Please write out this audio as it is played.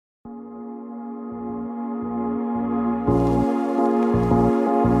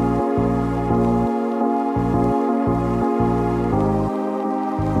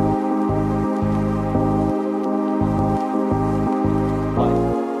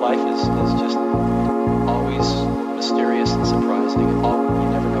Life is just always mysterious and surprising. You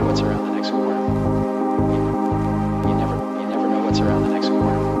never know what's around the next corner. You never know what's around the next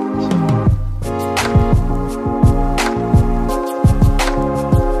corner.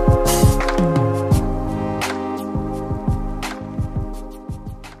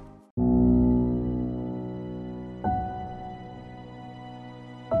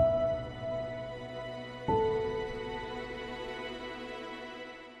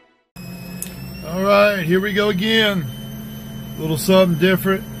 All right, here we go again. A little something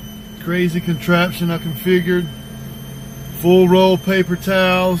different. Crazy contraption I configured. Full roll paper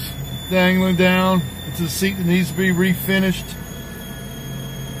towels dangling down into the seat that needs to be refinished.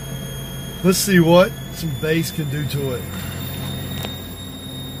 Let's see what some bass can do to it.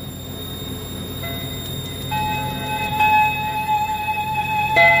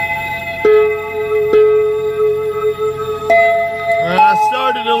 I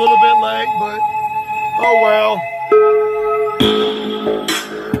started a little bit late, but oh well.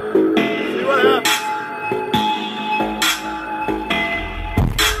 See what happens.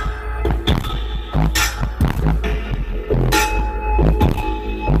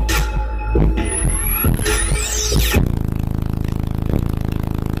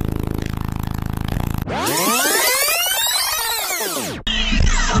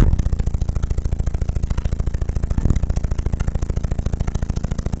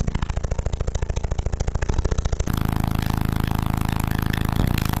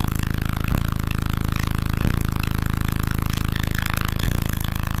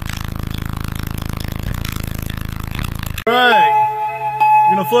 Alright,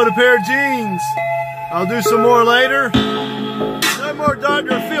 I'm gonna float a pair of jeans. I'll do some more later. No more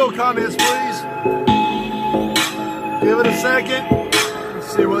Dr. Phil comments, please. Give it a second.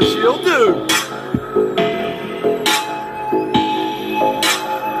 Let's see what she'll do.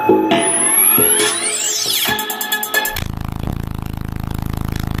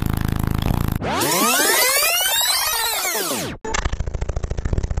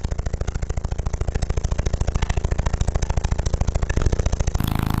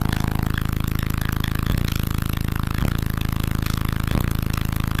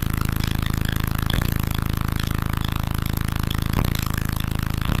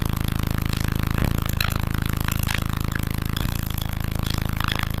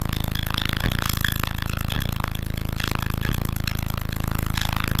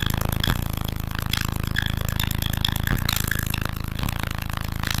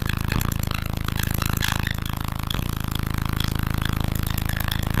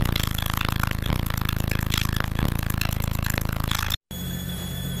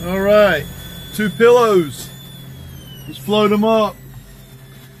 Alright, 2 pillows. Let's float them up.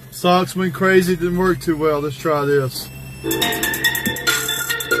 Socks went crazy, didn't work too well. Let's try this.